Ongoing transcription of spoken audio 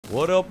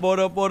What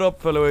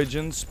up fellow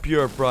agents,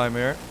 PurePrime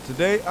here.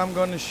 Today I'm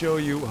gonna show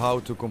you how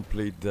to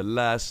complete the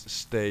last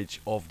stage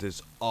of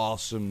this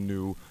awesome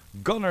new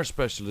Gunner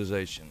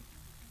Specialization.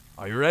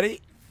 Are you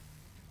ready?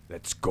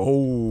 Let's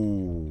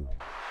go!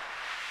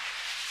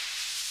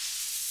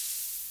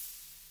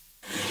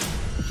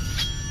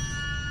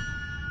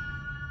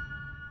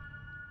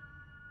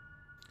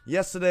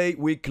 Yesterday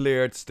we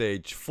cleared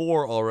stage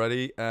 4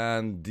 already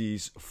and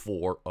these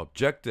 4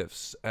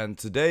 objectives. And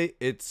today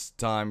it's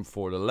time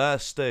for the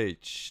last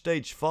stage,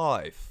 stage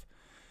 5.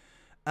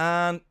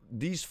 And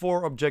these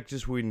 4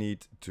 objectives we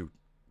need to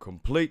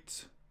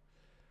complete.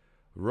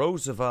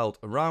 Roosevelt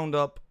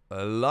Roundup,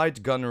 a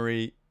light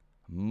gunnery,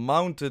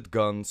 mounted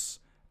guns,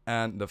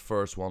 and the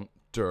first one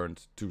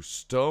turned to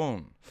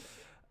stone.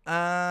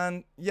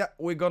 And yeah,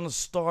 we're gonna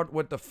start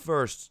with the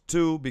first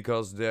 2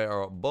 because they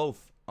are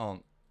both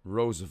on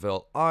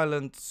Roosevelt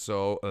Island,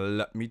 so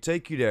let me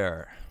take you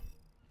there.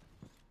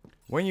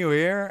 When you're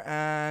here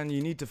and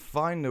you need to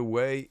find a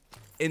way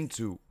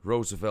into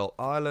Roosevelt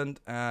Island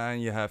and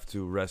you have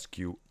to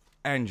rescue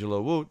Angela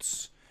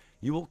Woods,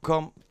 you will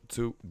come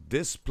to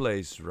this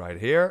place right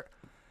here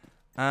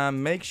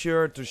and make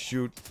sure to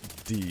shoot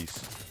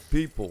these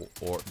people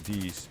or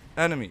these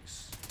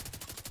enemies.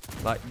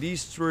 Like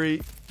these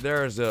 3,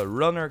 there's a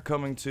runner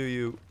coming to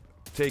you.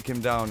 Take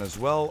him down as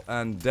well,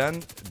 and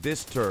then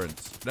this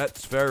turns.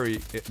 That's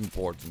very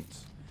important.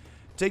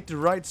 Take the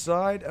right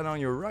side, and on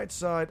your right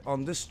side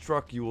on this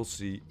truck you will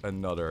see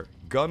another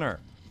gunner.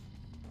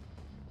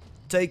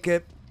 Take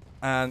it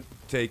and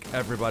take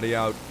everybody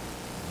out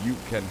you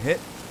can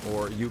hit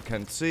or you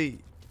can see.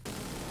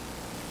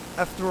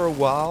 After a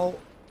while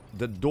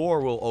the door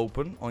will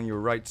open on your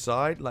right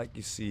side like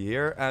you see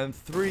here, and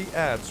 3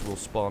 ads will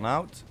spawn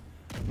out.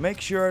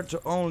 Make sure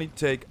to only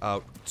take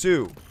out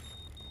 2.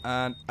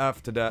 And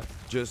after that,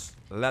 just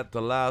let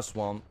the last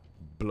one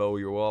blow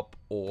you up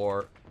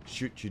or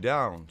shoot you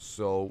down.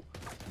 So,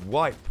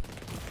 wipe.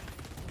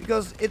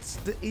 Because it's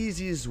the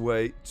easiest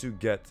way to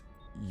get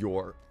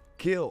your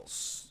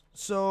kills.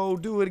 So,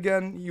 do it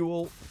again. You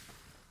will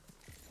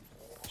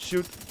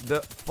shoot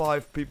the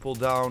 5 people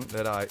down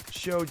that I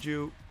showed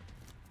you.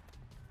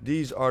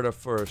 These are the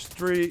first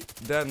 3.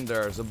 Then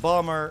there's a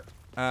bomber.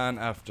 And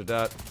after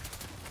that,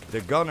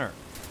 the gunner.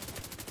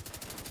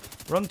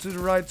 Run to the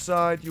right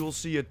side, you will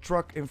see a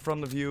truck in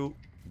front of you.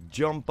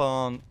 Jump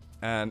on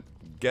and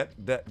get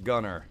that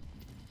gunner.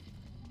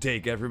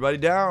 Take everybody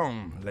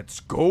down. Let's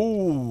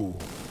go.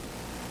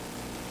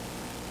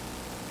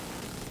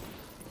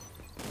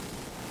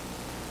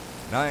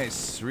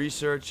 Nice.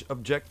 Research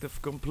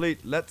objective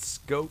complete. Let's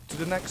go to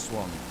the next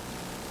one.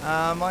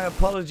 My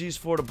apologies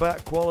for the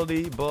bad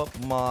quality,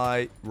 but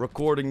my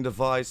recording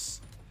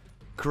device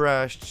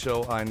crashed,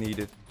 so I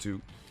needed to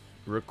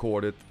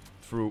record it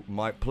through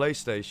my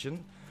PlayStation.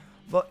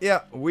 But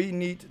yeah, we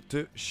need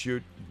to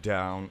shoot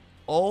down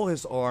all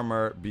his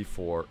armor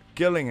before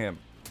killing him.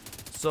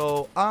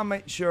 So I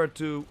made sure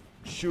to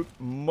shoot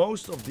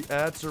most of the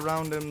ads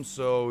around him,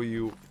 so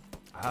you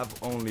have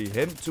only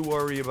him to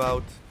worry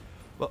about.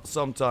 But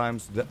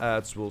sometimes the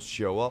ads will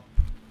show up.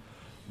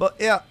 But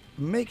yeah,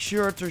 make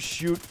sure to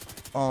shoot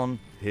on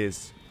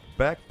his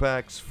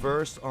backpacks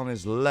first, on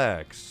his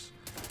legs.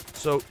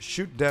 So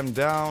shoot them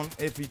down.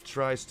 If he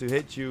tries to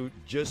hit you,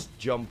 just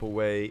jump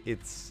away.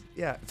 It's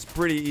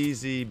pretty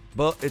easy,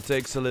 but it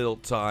takes a little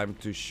time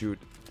to shoot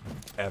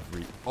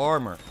every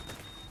armor.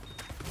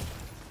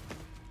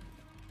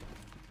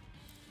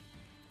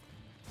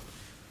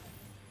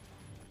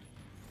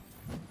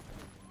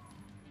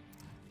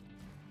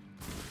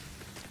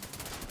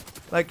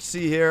 Like you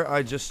see here,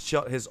 I just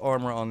shot his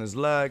armor on his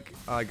leg.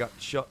 I got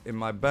shot in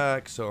my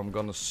back, so I'm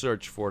gonna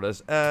search for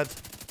this ad.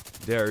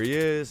 There he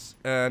is,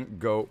 and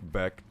go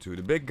back to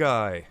the big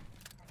guy.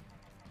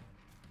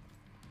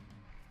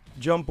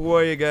 Jump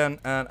away again,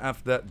 and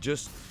after that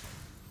just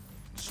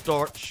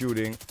start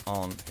shooting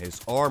on his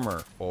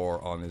armor,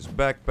 or on his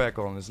backpack,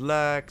 on his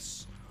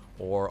legs,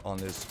 or on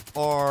his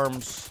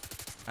arms.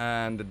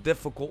 And the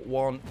difficult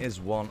one is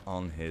one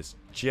on his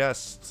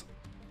chest.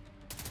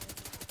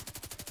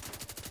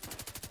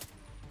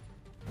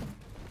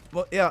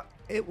 But yeah,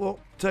 it will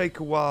take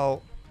a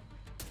while.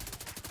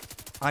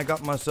 I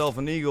got myself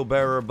an eagle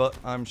bearer, but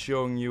I'm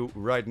showing you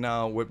right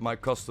now with my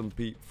custom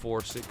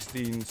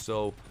P416,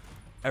 so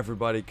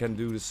everybody can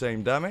do the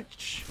same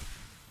damage.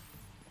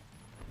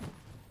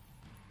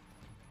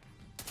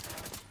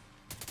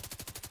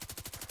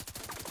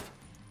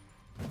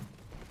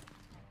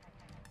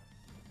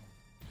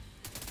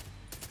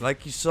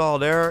 Like you saw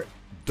there,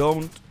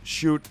 don't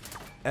shoot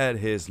at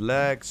his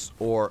legs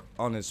or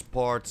on his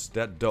parts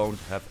that don't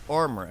have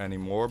armor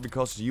anymore,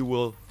 because you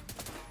will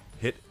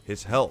hit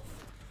his health.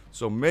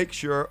 So make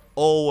sure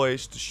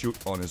always to shoot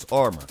on his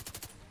armor.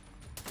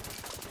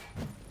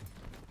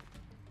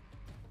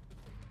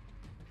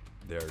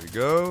 There you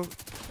go.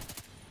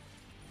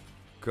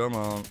 Come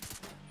on.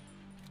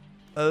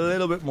 A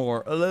little bit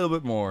more, a little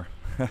bit more.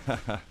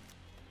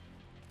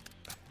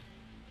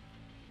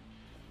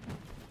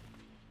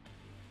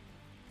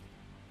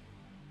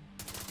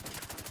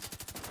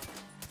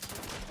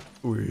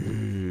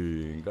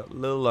 Wee, got a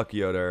little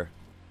lucky out there.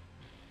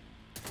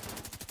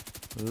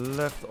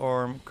 Left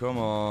arm, come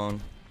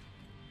on.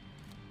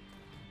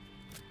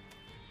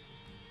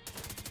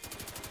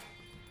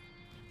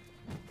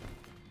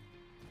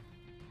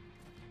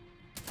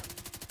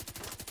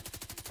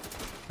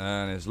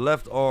 And his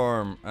left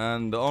arm.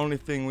 And the only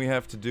thing we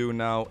have to do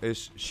now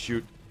is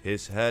shoot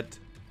his head.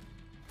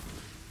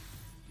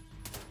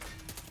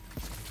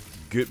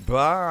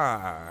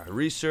 Goodbye.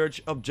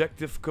 Research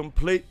objective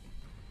complete.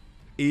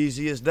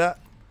 Easy as that.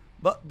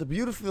 But the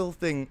beautiful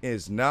thing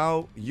is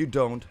now you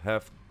don't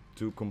have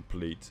to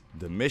complete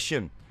the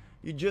mission.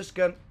 You just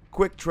can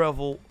quick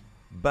travel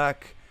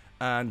back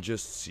and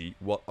just see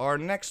what our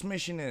next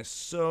mission is.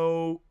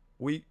 So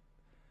we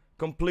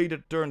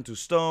completed Turn to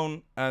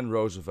Stone and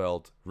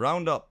Roosevelt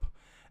Roundup.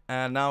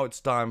 And now it's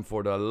time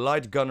for the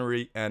light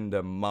gunnery and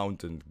the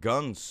mounted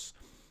guns.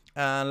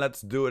 And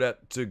let's do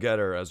that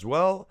together as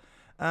well.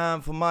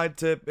 And for my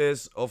tip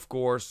is, of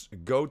course,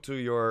 go to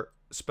your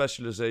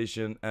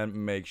specialization and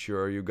make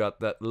sure you got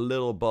that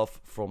little buff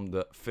from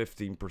the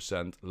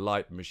 15%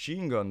 light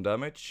machine gun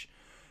damage.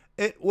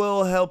 It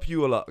will help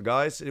you a lot,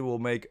 guys. It will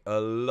make a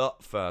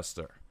lot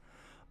faster.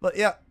 But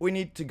yeah, we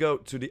need to go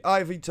to the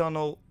Ivy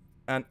tunnel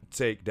and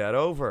take that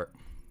over.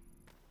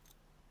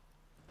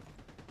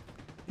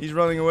 He's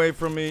running away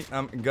from me.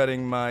 I'm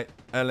getting my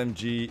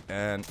LMG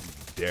and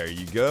there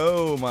you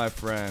go, my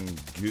friend.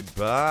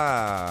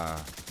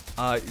 Goodbye.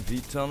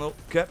 IV tunnel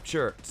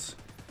captured.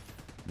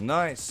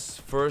 Nice.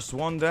 First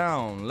one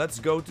down. Let's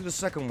go to the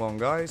second one,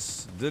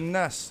 guys. The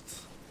nest.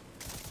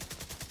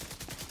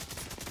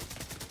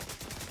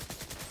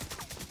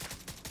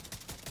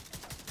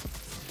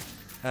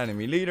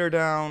 Enemy leader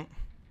down.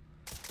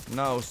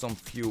 Now some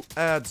few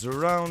ads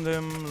around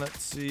him.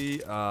 Let's see.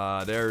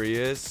 There he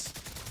is.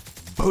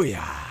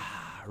 Booyah!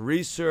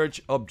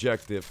 Research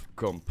objective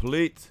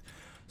complete.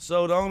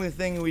 So the only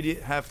thing we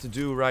have to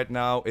do right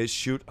now is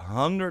shoot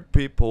 100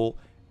 people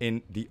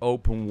in the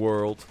open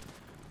world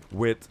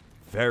with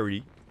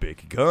very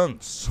big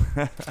guns.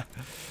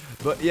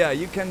 But yeah,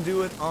 you can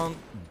do it on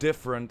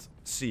different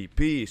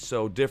CPs,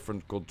 so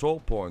different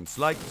control points.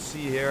 Like you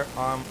see here,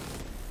 I'm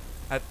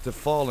at the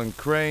Fallen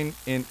Crane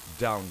in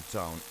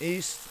downtown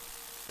East.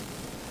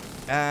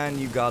 And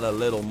you got a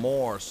little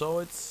more, so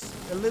it's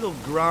a little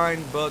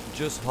grind, but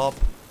just hop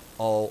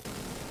all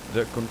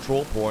the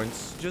control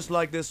points, just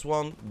like this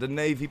one, the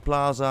Navy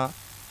Plaza.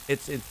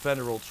 It's in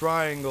Federal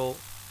Triangle.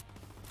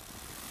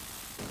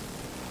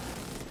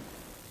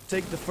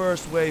 Take the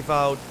first wave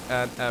out,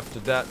 and after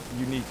that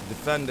you need to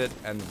defend it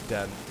and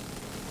then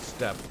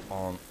step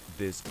on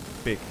this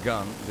big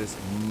gun, this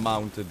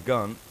mounted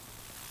gun.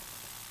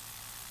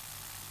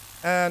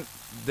 And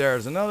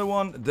there's another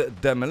one, the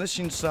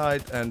demolition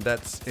site, and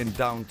that's in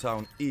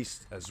downtown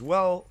East as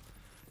well.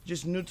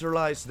 Just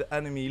neutralize the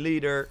enemy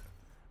leader.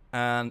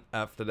 And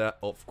after that,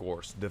 of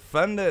course,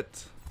 defend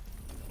it.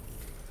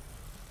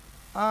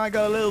 I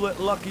got a little bit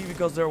lucky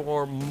because there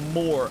were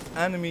more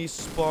enemies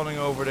spawning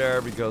over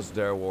there, because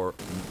there were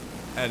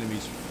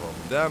enemies from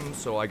them.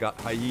 So I got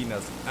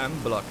hyenas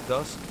and Black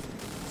Tusk.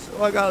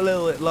 So I got a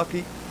little bit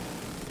lucky.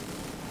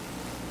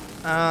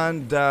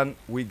 And then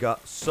we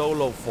got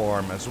Solo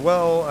Farm as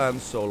well.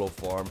 And Solo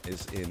Farm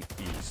is in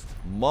East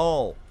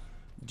Mall.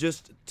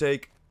 Just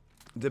take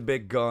the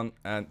big gun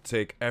and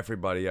take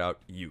everybody out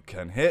you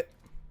can hit.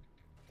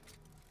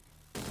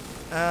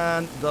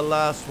 And the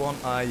last one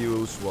I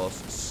used was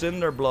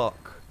Cinder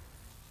Block.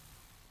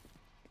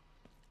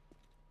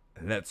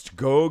 Let's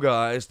go,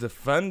 guys.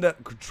 Defend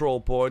that control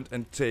point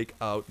and take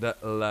out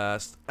that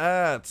last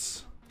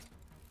ads.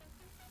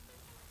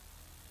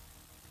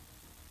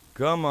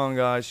 Come on,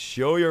 guys.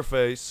 Show your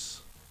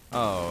face.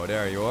 Oh,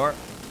 there you are.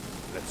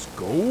 Let's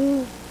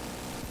go.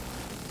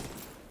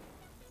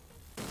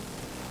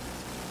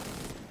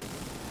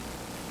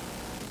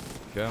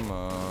 Come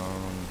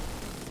on.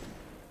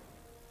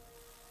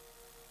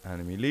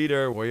 Enemy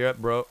leader, where you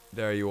at, bro?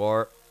 There you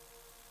are.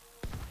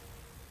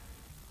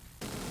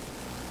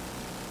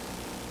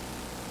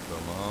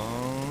 Come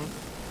on.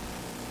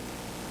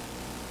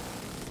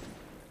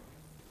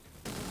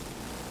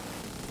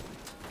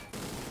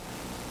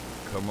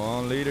 Come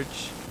on, leader.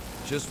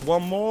 Just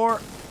one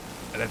more.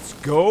 Let's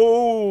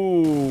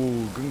go.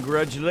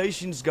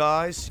 Congratulations,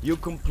 guys. You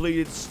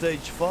completed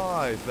stage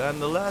 5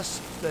 and the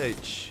last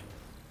stage.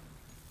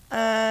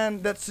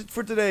 And that's it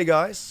for today,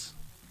 guys.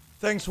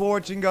 Thanks for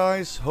watching,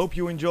 guys. Hope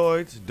you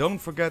enjoyed. Don't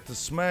forget to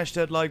smash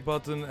that like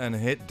button and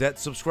hit that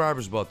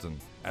subscribers button.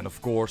 And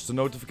of course the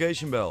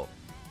notification bell.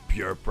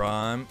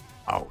 PurePrime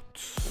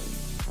out.